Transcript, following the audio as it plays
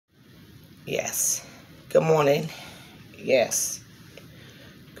Yes. Good morning. Yes.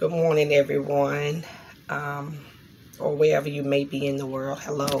 Good morning, everyone. Um, or wherever you may be in the world.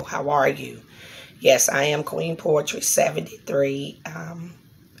 Hello. How are you? Yes, I am Queen Poetry 73. I'm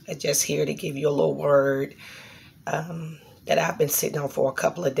just here to give you a little word that I've been sitting on for a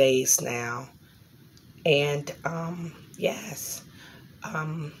couple of days now. And yes,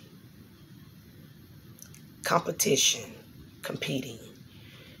 um, competition, competing.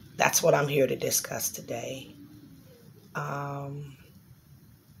 That's what I'm here to discuss today. Um,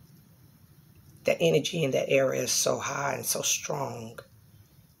 the energy in that area is so high and so strong.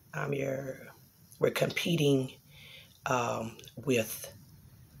 You're we're competing with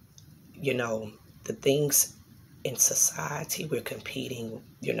the things in society. We're competing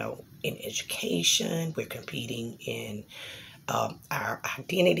in education. We're competing in our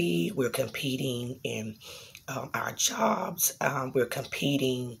identity. We're competing in our jobs. We're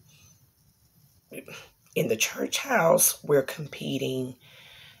competing in the church house. We're competing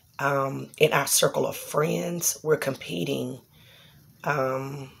in our circle of friends. We're competing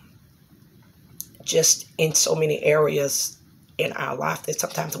um, just in so many areas in our life that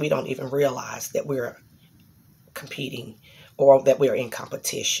sometimes we don't even realize that we're competing or that we're in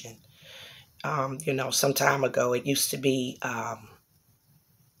competition. Some time ago, it used to be,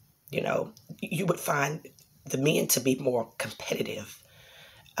 you would find the men to be more competitive,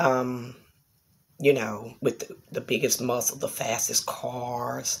 um, with the biggest muscle, the fastest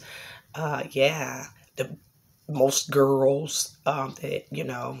cars. Yeah, the most girls that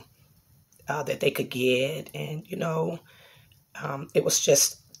they could get. And, it was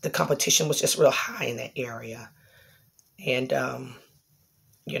just the competition was just real high in that area. And,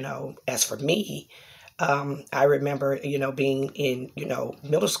 as for me, I remember, being in,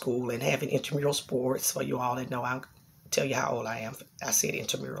 middle school and having intramural sports. For you all that know, I'll tell you how old I am. I said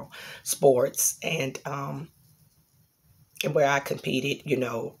intramural sports, and where I competed, in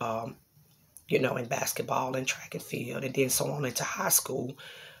basketball and track and field, and then so on into high school,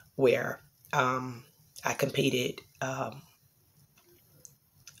 where I competed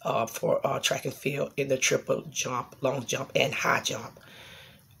for track and field in the triple jump, long jump, and high jump.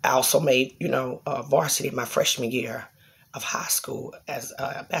 I also made, varsity my freshman year of high school as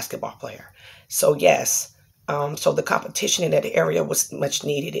a basketball player. So yes, so the competition in that area was much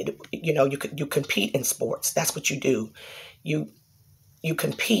needed. You compete in sports. That's what you do. You you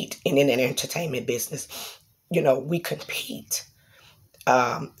compete in an entertainment business. We compete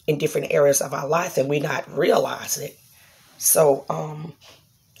in different areas of our life, and we not realize it. So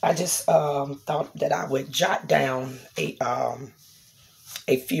I just thought that I would jot down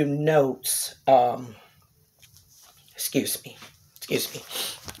a few notes. Excuse me. Excuse me.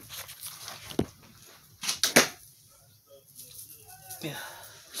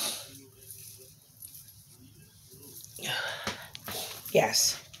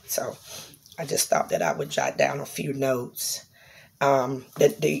 Yes. So I just thought that I would jot down a few notes.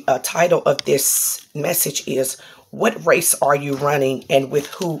 The title of this message is "What race are you running, and with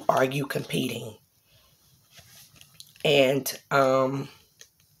who are you competing?" And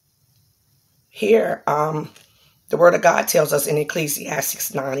here, the Word of God tells us in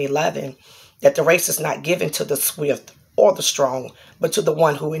Ecclesiastes 9:11 that the race is not given to the swift or the strong, but to the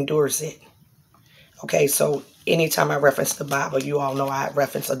one who endures it. Okay, so anytime I reference the Bible, you all know I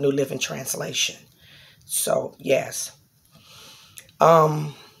reference a New Living Translation. So yes,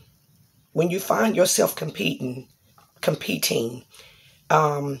 um, when you find yourself competing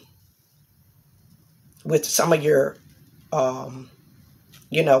um, with some of your, um,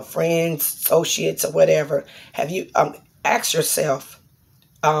 friends, associates, or whatever, have you ask yourself,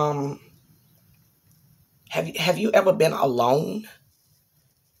 um, have you ever been alone?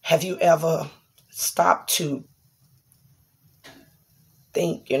 Have you ever stopped to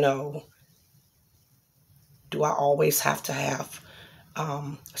think, do I always have to have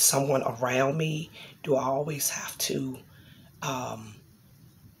someone around me? Do I always have to, um,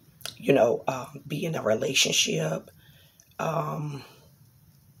 be in a relationship? Um,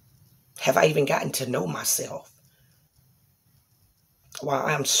 have I even gotten to know myself? While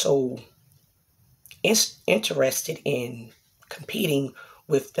I'm so interested in competing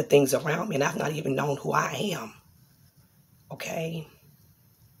with the things around me, and I've not even known who I am. Okay.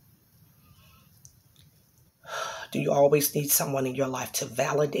 Do you always need someone in your life to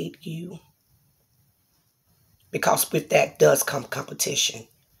validate you? Because with that does come competition.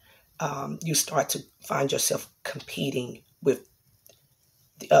 You start to find yourself competing with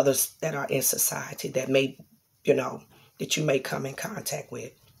the others that are in society that may, you know, that you may come in contact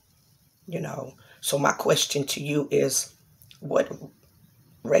with. So my question to you is, what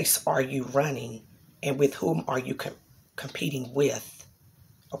race are you running, and with whom are you competing with?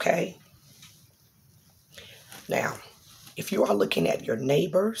 Okay? Now, if you are looking at your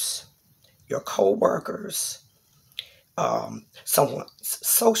neighbors, your co-workers, someone's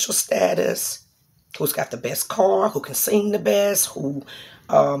social status, who's got the best car, who can sing the best, who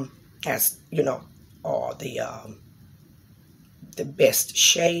has, all the best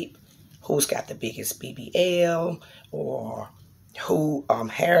shape, who's got the biggest BBL, or who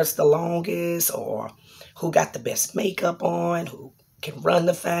hair's the longest, or who got the best makeup on, who can run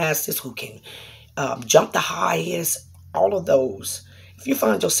the fastest, who can jump the highest, all of those. If you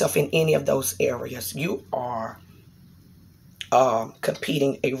find yourself in any of those areas, you are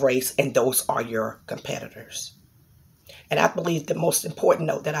competing a race, and those are your competitors. And I believe the most important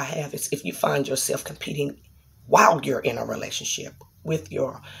note that I have is if you find yourself competing while you're in a relationship with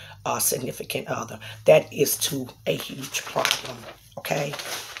your significant other, that is to a huge problem. Okay,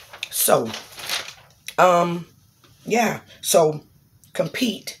 so yeah, so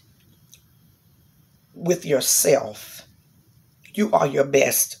compete with yourself. You are your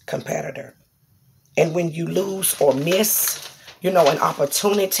best competitor. And when you lose or miss, an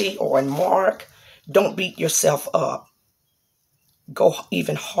opportunity or a mark, don't beat yourself up. Go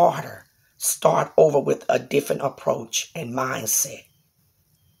even harder. Start over with a different approach and mindset.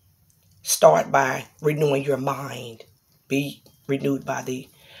 Start by renewing your mind. Be renewed by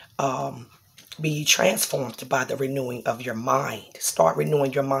be transformed by the renewing of your mind. Start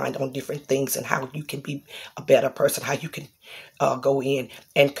renewing your mind on different things and how you can be a better person, how you can go in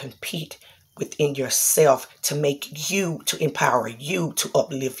and compete within yourself to make you, to empower you, to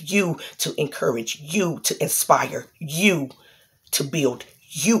uplift you, to encourage you, to inspire you, to build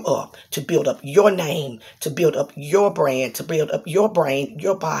you up, to build up your name, to build up your brand, to build up your brain,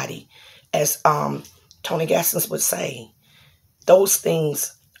 your body. As Tony Gaskins would say, those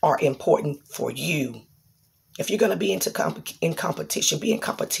things are important for you. If you're going to be in competition, be in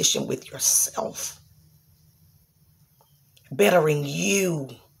competition with yourself, bettering you,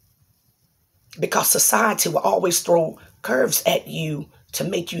 because society will always throw curves at you to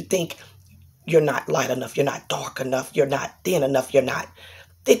make you think you're not light enough, you're not dark enough, you're not thin enough, you're not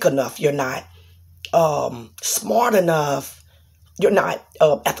thick enough, you're not smart enough, you're not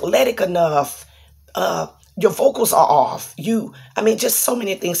athletic enough, your vocals are off. Just so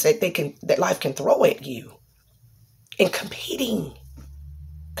many things that life can throw at you. And competing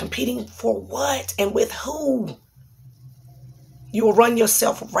for what and with who? You will run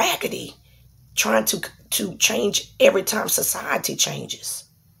yourself raggedy trying to change every time society changes,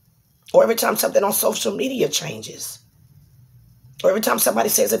 or every time something on social media changes, or every time somebody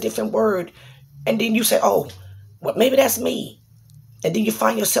says a different word, and then you say, oh, well, maybe that's me. And then you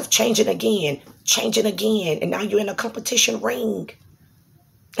find yourself changing again, and now you're in a competition ring,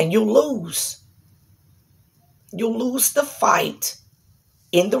 and you'll lose. You'll lose the fight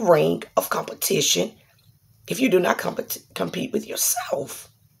in the ring of competition if you do not compete with yourself.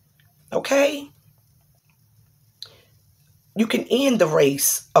 Okay? You can end the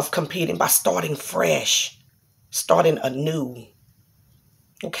race of competing by starting fresh, starting anew.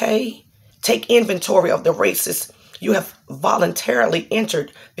 Okay? Take inventory of the races you have voluntarily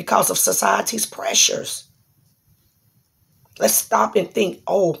entered because of society's pressures. Let's stop and think,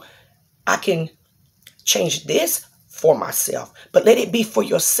 oh, I can change this for myself, but let it be for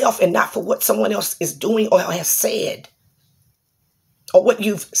yourself and not for what someone else is doing or has said or what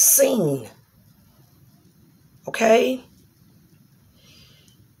you've seen. Okay?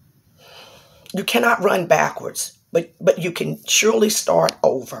 You cannot run backwards, but you can surely start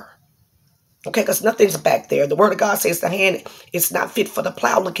over. Okay, because nothing's back there. The word of God says the hand is not fit for the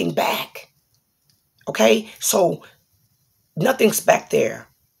plow looking back. Okay, so nothing's back there.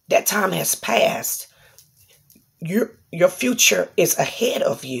 That time has passed. Your future is ahead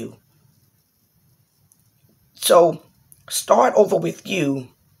of you. So start over with you.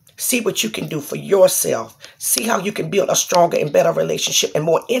 See what you can do for yourself. See how you can build a stronger and better relationship and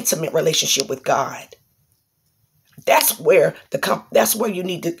more intimate relationship with God. That's where you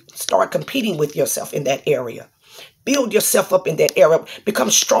need to start competing with yourself in that area. Build yourself up in that area. Become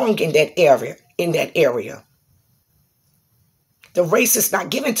strong in that area. The race is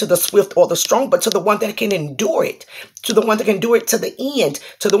not given to the swift or the strong, but to the one that can endure it. To the one that can endure it to the end.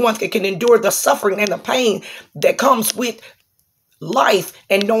 To the one that can endure the suffering and the pain that comes with life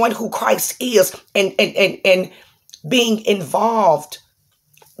and knowing who Christ is and being involved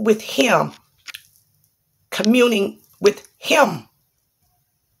with Him. Communing with Him.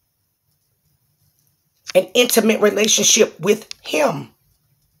 An intimate relationship with Him.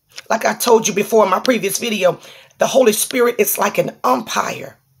 Like I told you before in my previous video, the Holy Spirit is like an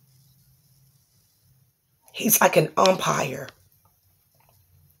umpire. He's like an umpire.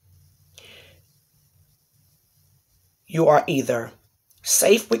 You are either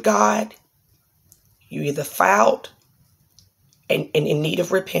safe with God, you either fouled and in need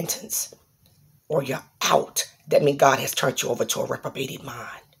of repentance, or you're out. That means God has turned you over to a reprobated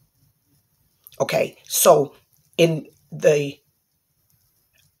mind. Okay, so in the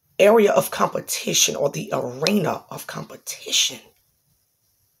area of competition or the arena of competition,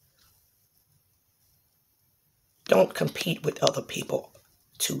 don't compete with other people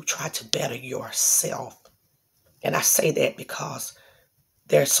to try to better yourself. And I say that because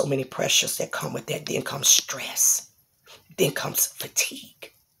there's so many pressures that come with that. Then comes stress. Then comes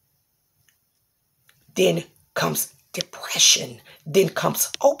fatigue. Then comes depression. Then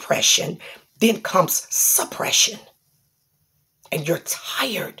comes oppression. Then comes suppression. And you're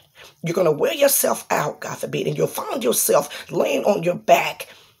tired. You're going to wear yourself out, God forbid, and you'll find yourself laying on your back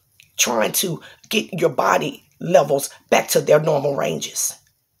trying to get your body levels back to their normal ranges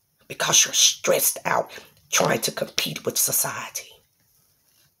because you're stressed out trying to compete with society.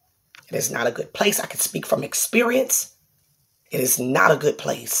 It is not a good place. I can speak from experience. It is not a good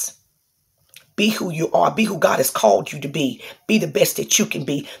place. Be who you are. Be who God has called you to be. Be the best that you can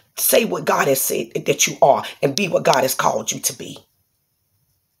be. Say what God has said that you are and be what God has called you to be.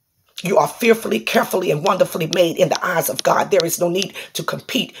 You are fearfully, carefully, and wonderfully made in the eyes of God. There is no need to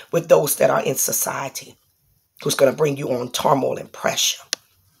compete with those that are in society who's going to bring you on turmoil and pressure.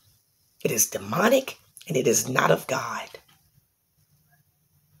 It is demonic and it is not of God.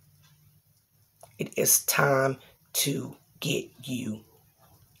 It is time to get you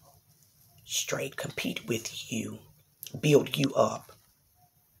straight, compete with you, build you up.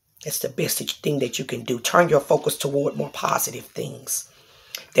 It's the best thing that you can do. Turn your focus toward more positive things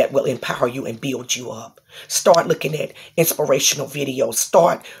that will empower you and build you up. Start looking at inspirational videos.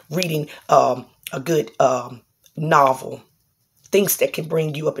 Start reading a good novel. Things that can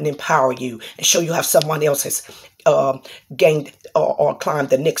bring you up and empower you and show you how someone else has gained or climbed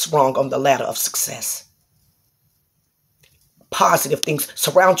the next rung on the ladder of success. Positive things.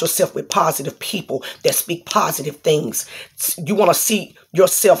 Surround yourself with positive people that speak positive things. You want to see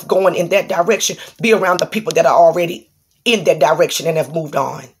yourself going in that direction. Be around the people that are already in that direction and have moved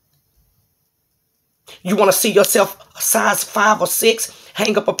on. You want to see yourself a size 5 or 6.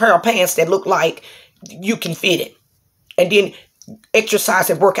 Hang up a pair of pants that look like you can fit it. And then exercise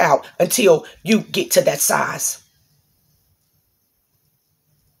and work out until you get to that size.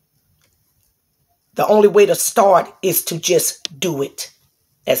 The only way to start is to just do it,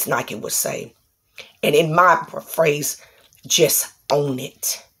 as Nike would say. And in my phrase, just own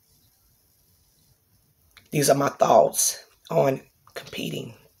it. These are my thoughts on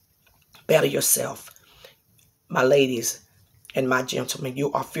competing. Better yourself. My ladies and my gentlemen,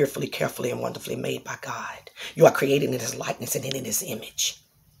 you are fearfully, carefully, and wonderfully made by God. You are created in His likeness and in His image.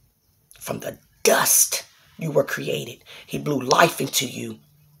 From the dust you were created. He blew life into you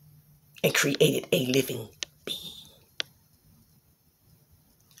and created a living being.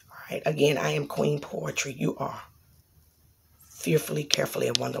 All right, again, I am Queen Poetry. You are fearfully, carefully,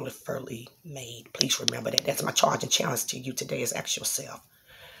 and wonderfully made. Please remember that. That's my charge and challenge to you today is ask yourself,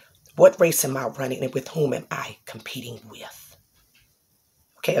 what race am I running and with whom am I competing with?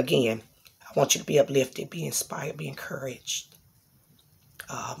 Okay, again, I want you to be uplifted, be inspired, be encouraged.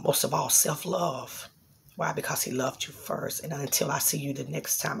 Most of all, self-love. Why? Because He loved you first. And until I see you the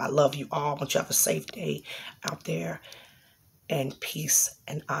next time, I love you all. I want you to have a safe day out there. And peace.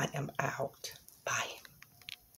 And I am out. Bye.